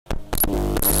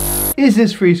Is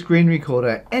this free screen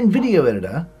recorder and video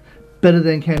editor better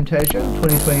than Camtasia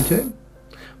 2022?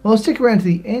 Well, stick around to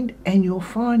the end and you'll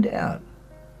find out.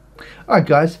 Alright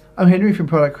guys, I'm Henry from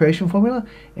Product Creation Formula,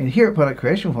 and here at Product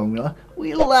Creation Formula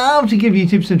we love to give you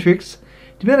tips and tricks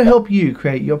to better help you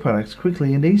create your products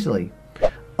quickly and easily.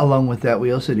 Along with that,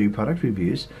 we also do product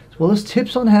reviews as well as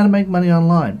tips on how to make money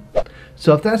online.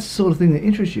 So if that's the sort of thing that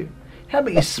interests you, how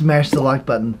about you smash the like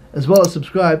button as well as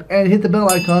subscribe and hit the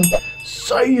bell icon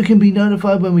so you can be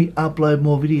notified when we upload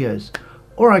more videos.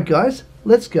 Alright guys,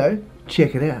 let's go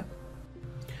check it out.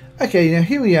 Okay, now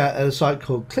here we are at a site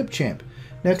called Clipchamp.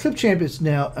 Now Clipchamp is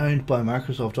now owned by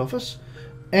Microsoft Office,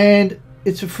 and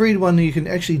it's a free one. You can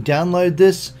actually download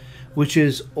this, which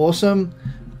is awesome,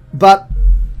 but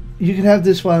you can have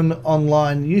this one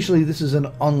online. Usually this is an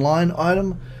online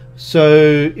item,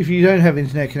 so if you don't have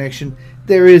internet connection,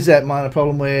 there is that minor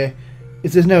problem where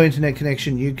if there's no internet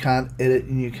connection you can't edit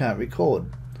and you can't record.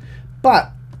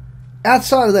 But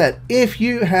outside of that, if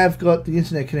you have got the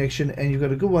internet connection and you've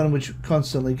got a good one which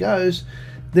constantly goes,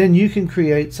 then you can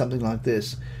create something like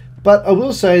this. But I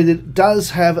will say that it does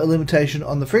have a limitation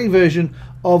on the free version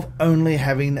of only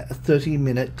having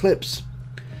 30-minute clips.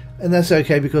 And that's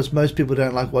okay because most people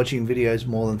don't like watching videos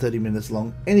more than 30 minutes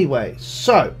long anyway.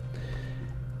 So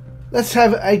let's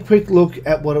have a quick look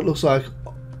at what it looks like,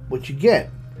 what you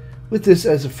get. With this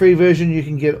as a free version, you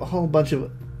can get a whole bunch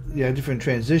of different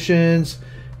transitions,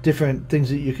 different things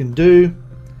that you can do.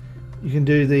 You can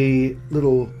do the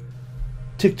little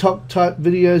TikTok type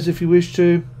videos if you wish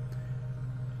to,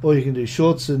 or you can do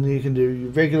shorts, and you can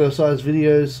do regular size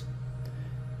videos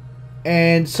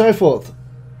and so forth.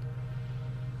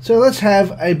 So let's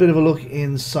have a bit of a look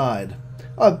inside.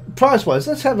 Price wise,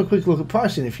 let's have a quick look at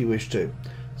pricing if you wish to.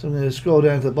 So I'm going to scroll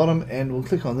down to the bottom and we'll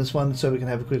click on this one so we can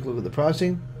have a quick look at the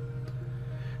pricing.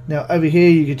 Now over here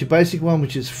you get your basic one,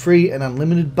 which is free and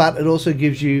unlimited, but it also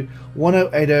gives you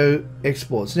 1080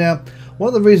 exports. Now one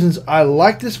of the reasons I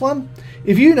like this one,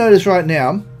 if you notice right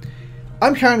now,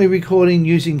 I'm currently recording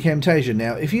using Camtasia.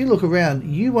 Now if you look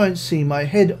around you won't see my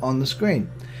head on the screen.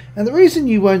 And the reason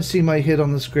you won't see my head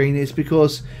on the screen is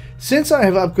because since I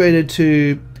have upgraded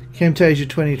to Camtasia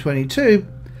 2022,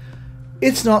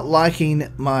 it's not liking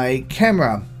my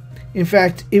camera. In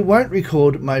fact, it won't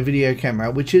record my video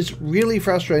camera, which is really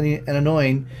frustrating and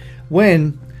annoying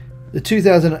when the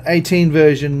 2018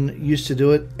 version used to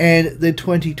do it and the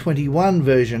 2021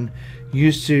 version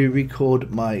used to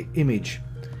record my image.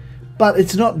 But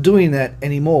it's not doing that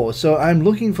anymore, so I'm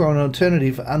looking for an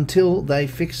alternative until they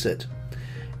fix it.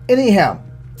 Anyhow,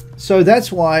 so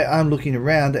that's why I'm looking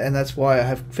around, and that's why I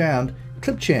have found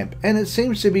Clipchamp, and it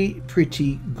seems to be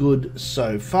pretty good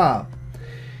so far.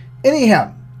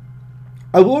 Anyhow,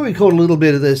 I will record a little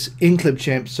bit of this in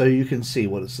Clipchamp so you can see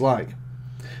what it's like.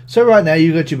 So right now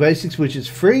you've got your basics, which is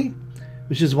free,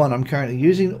 which is the one I'm currently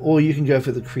using, or you can go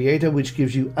for the creator, which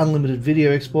gives you unlimited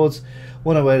video exports,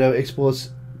 1080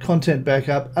 exports, content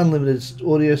backup, unlimited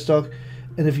audio stock,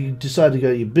 and if you decide to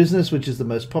go to your business, which is the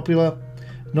most popular,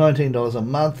 $19 a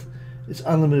month. It's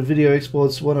unlimited video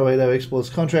exports, 1080 exports,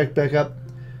 contract backup,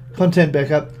 content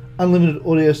backup, unlimited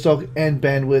audio stock, and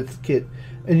bandwidth kit.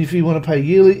 And if you want to pay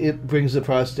yearly, it brings the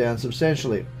price down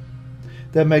substantially.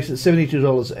 That makes it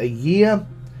 $72 a year,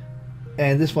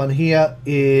 and this one here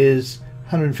is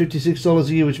 $156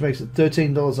 a year, which makes it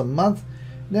 $13 a month.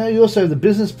 Now you also have the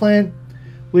business plan,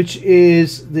 which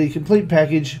is the complete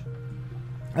package,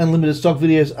 unlimited stock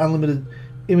videos, unlimited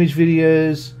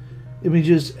images,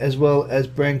 as well as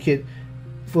brand kit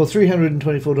for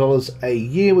 $324 a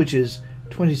year, which is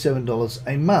 $27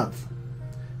 a month.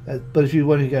 But if you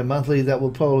want to go monthly, that will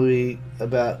probably be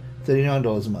about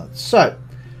 $39 a month. So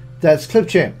that's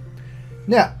Clipchamp.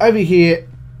 Now over here,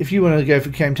 if you want to go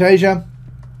for Camtasia,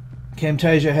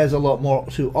 Camtasia has a lot more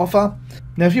to offer.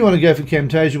 Now if you want to go for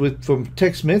Camtasia from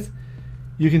TechSmith,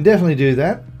 you can definitely do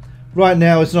that. Right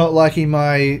now it's not liking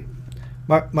my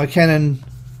Canon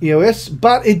EOS,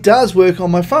 but it does work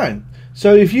on my phone.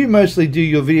 So if you mostly do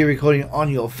your video recording on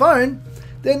your phone,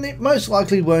 then it most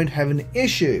likely won't have an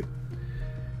issue.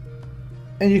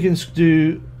 And you can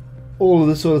do all of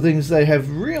the sort of things. They have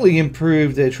really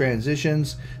improved their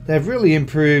transitions. They've really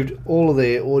improved all of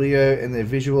their audio and their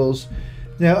visuals.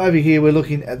 Now over here we're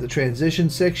looking at the transition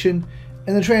section,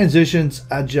 and the transitions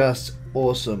are just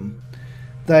awesome.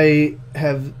 They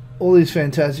have all these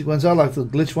fantastic ones. I like the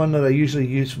glitch one that I usually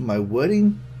use for my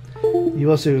wording. You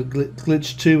also have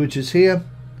glitch 2, which is here,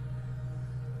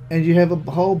 and you have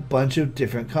a whole bunch of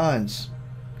different kinds.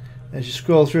 As you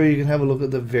scroll through, you can have a look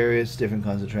at the various different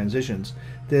kinds of transitions.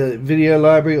 Their video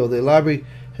library, or their library,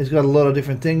 has got a lot of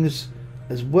different things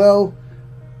as well.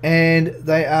 and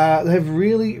they have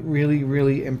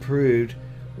really improved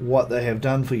what they have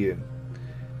done for you,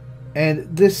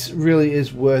 and this really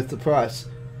is worth the price.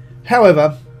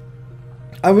 However,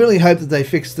 I really hope that they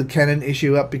fix the Canon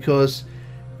issue up, because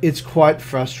it's quite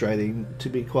frustrating, to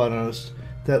be quite honest,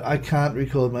 that I can't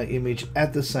record my image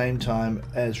at the same time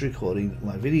as recording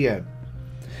my video.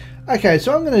 Okay,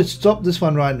 so I'm going to stop this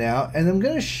one right now, and I'm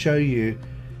going to show you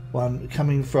one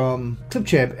coming from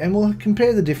Clipchamp, and we'll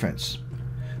compare the difference.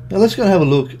 Now let's go and have a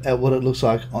look at what it looks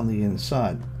like on the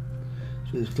inside.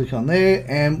 So just click on there,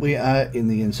 and we are in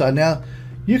the inside. Now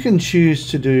you can choose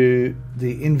to do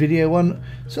the in-video one,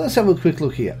 so let's have a quick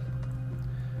look here.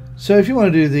 So if you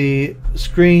want to do the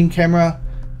screen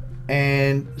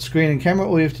and camera,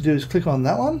 all you have to do is click on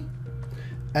that one,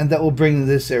 and that will bring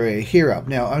this area here up.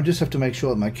 Now I just have to make sure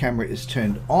that my camera is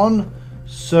turned on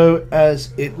so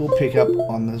as it will pick up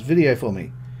on this video for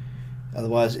me.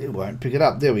 Otherwise it won't pick it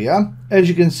up. There we are. As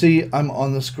you can see, I'm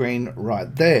on the screen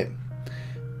right there.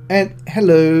 And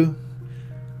hello.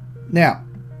 Now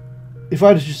if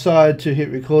I decide to hit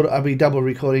record, I'll be double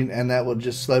recording, and that will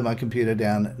just slow my computer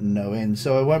down no end.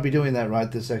 So I won't be doing that right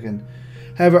this second.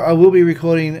 However, I will be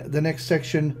recording the next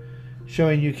section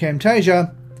showing you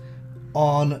Camtasia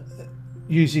on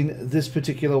using this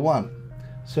particular one.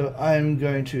 So I'm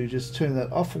going to just turn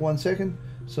that off for 1 second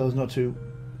so as not to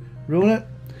ruin it.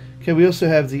 Okay, we also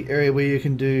have the area where you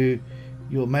can do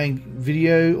your main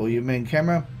video or your main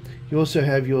camera. You also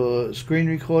have your screen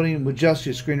recording with just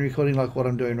your screen recording, like what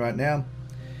I'm doing right now.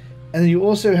 And then you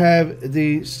also have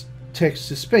the text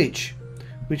to speech,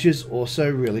 which is also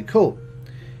really cool.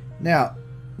 Now,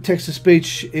 text to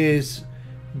speech is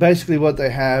basically what they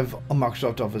have on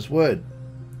Microsoft Office Word.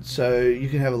 So you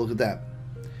can have a look at that.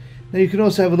 Now you can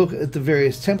also have a look at the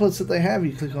various templates that they have.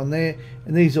 You click on there,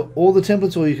 and these are all the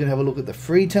templates, or you can have a look at the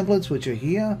free templates, which are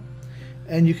here.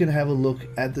 And you can have a look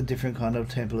at the different kind of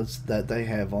templates that they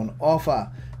have on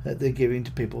offer that they're giving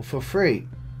to people for free,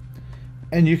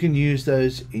 and you can use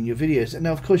those in your videos. And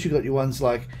now of course you've got your ones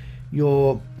like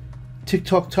your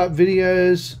TikTok type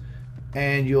videos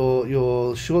and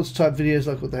your shorts type videos,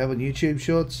 like what they have on YouTube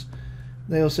Shorts.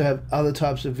 They also have other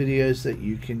types of videos that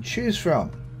you can choose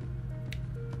from.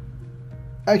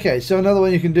 Okay, so another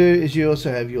one you can do is you also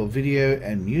have your video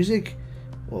and music,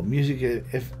 or music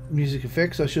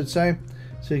effects I should say.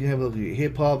 So you can have a look at your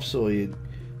hip hops or and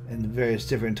various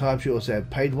different types. You also have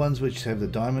paid ones which have the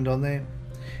diamond on there,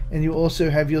 and you also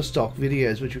have your stock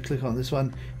videos, which you click on this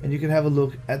one, and you can have a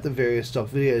look at the various stock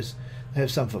videos. They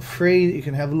have some for free that you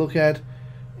can have a look at.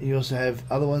 You also have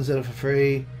other ones that are for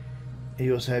free, and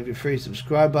you also have your free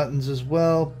subscribe buttons as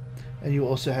well, and you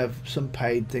also have some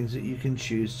paid things that you can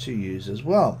choose to use as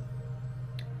well.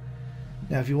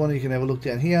 Now if you want, you can have a look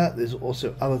down here. There's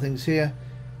also other things here.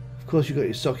 Of course you've got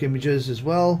your stock images as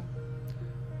well,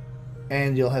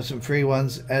 and you'll have some free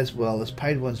ones as well as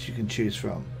paid ones you can choose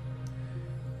from.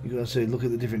 You can also look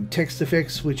at the different text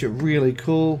effects, which are really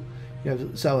cool. You have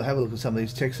a look at some of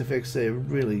these text effects. They're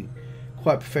really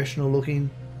quite professional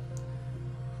looking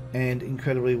and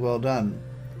incredibly well done.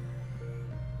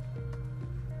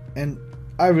 And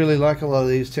I really like a lot of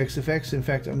these text effects. In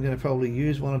fact, I'm going to probably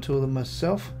use one or two of them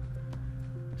myself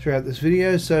throughout this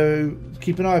video, so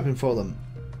keep an eye open for them.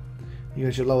 You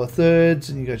got your lower thirds,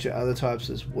 and you got your other types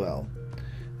as well.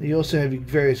 You also have your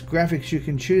various graphics you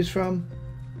can choose from,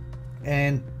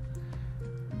 and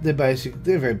they're very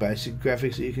basic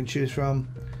graphics that you can choose from.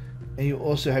 And you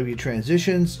also have your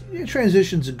transitions. Your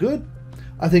transitions are good.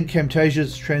 I think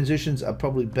Camtasia's transitions are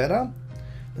probably better.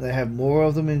 They have more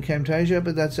of them in Camtasia,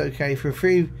 but that's okay. For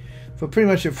pretty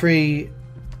much a free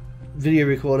video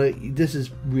recorder, this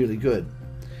is really good.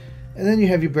 And then you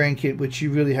have your brand kit, which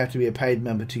you really have to be a paid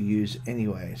member to use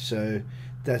anyway, so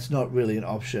that's not really an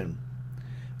option.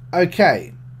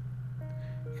 Okay,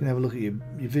 you can have a look at your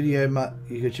video,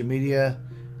 you got your media,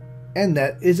 and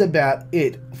that is about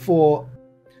it for.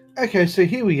 Okay, so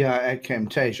here we are at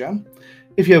Camtasia.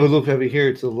 If you have a look over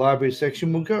here to the library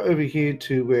section, we'll go over here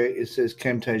to where it says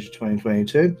Camtasia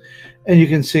 2022, and you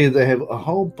can see they have a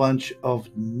whole bunch of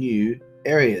new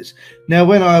areas. Now,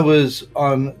 when I was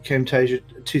on Camtasia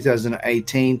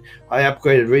 2018, I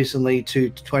upgraded recently to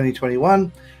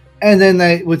 2021, and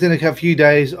then within a few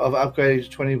days of upgrading to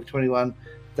 2021,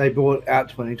 they brought out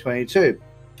 2022,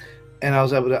 and I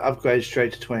was able to upgrade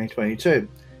straight to 2022.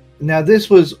 Now, this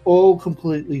was all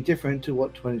completely different to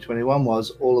what 2021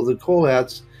 was. All of the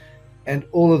callouts and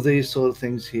all of these sort of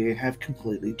things here have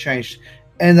completely changed,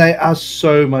 and they are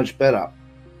so much better.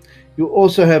 You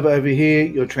also have over here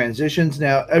your transitions.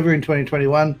 Now, over in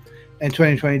 2021 and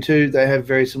 2022, they have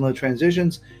very similar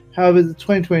transitions. However, the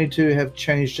 2022 have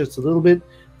changed just a little bit.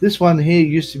 This one here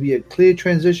used to be a clear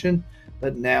transition,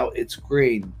 but now it's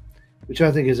green, which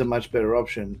I think is a much better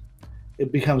option.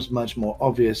 It becomes much more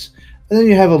obvious. And then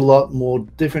you have a lot more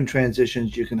different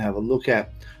transitions you can have a look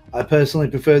at. I personally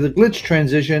prefer the glitch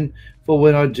transition for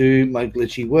when I do my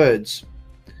glitchy words.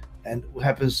 And it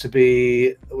happens to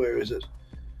be, where is it?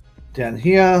 Down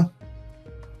here,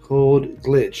 called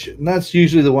glitch. And that's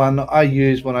usually the one I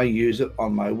use when I use it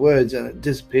on my words, and it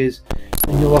disappears.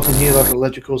 And you'll often hear like an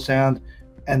electrical sound,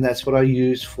 and that's what I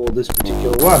use for this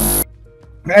particular one.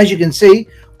 As you can see,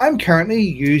 I'm currently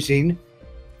using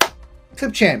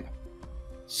Clipchamp.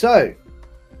 So,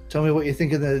 tell me what you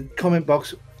think in the comment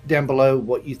box down below,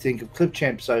 what you think of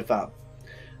Clipchamp so far.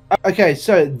 Okay,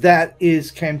 so that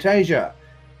is Camtasia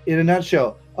in a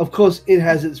nutshell. Of course, it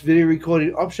has its video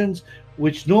recording options,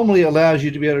 which normally allows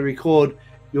you to be able to record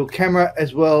your camera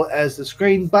as well as the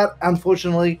screen, but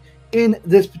unfortunately, in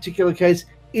this particular case,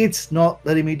 it's not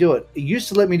letting me do it. It used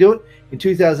to let me do it in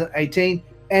 2018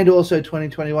 and also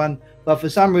 2021, but for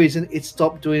some reason, it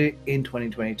stopped doing it in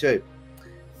 2022.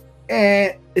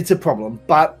 And it's a problem,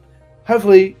 but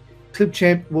hopefully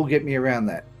Clipchamp will get me around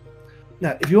that.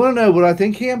 Now, if you want to know what I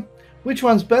think here, which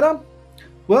one's better?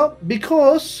 Well,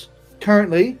 because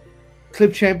currently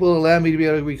Clipchamp will allow me to be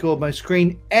able to record my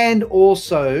screen and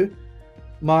also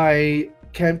myself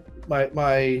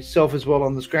as well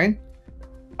on the screen,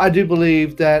 I do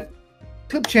believe that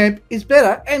Clipchamp is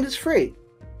better and it's free.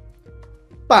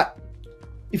 But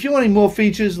if you're wanting more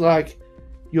features like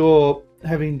you're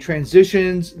having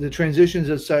transitions, the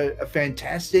transitions are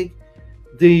fantastic.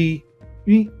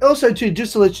 Also too,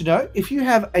 just to let you know, if you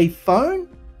have a phone,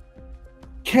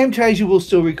 Camtasia will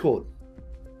still record.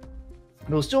 It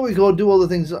will still record, do all the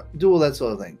things, do all that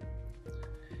sort of thing.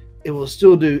 It will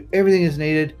still do everything as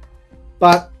needed,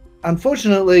 but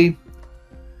unfortunately,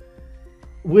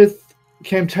 with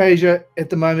Camtasia at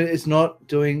the moment, it's not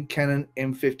doing Canon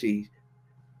M50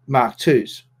 Mark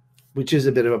IIs, which is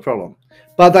a bit of a problem.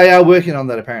 But they are working on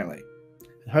that apparently.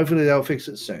 Hopefully they'll fix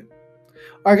it soon.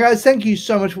 Alright guys, thank you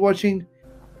so much for watching.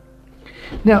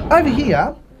 Now over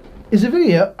here is a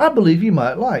video I believe you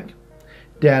might like.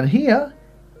 Down here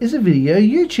is a video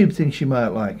YouTube thinks you might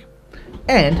like.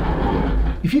 And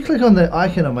if you click on the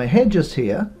icon on my head just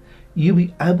here, you'll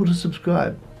be able to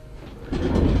subscribe.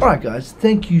 Alright guys,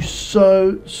 thank you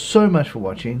so much for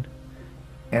watching.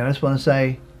 And I just want to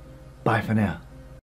say bye for now.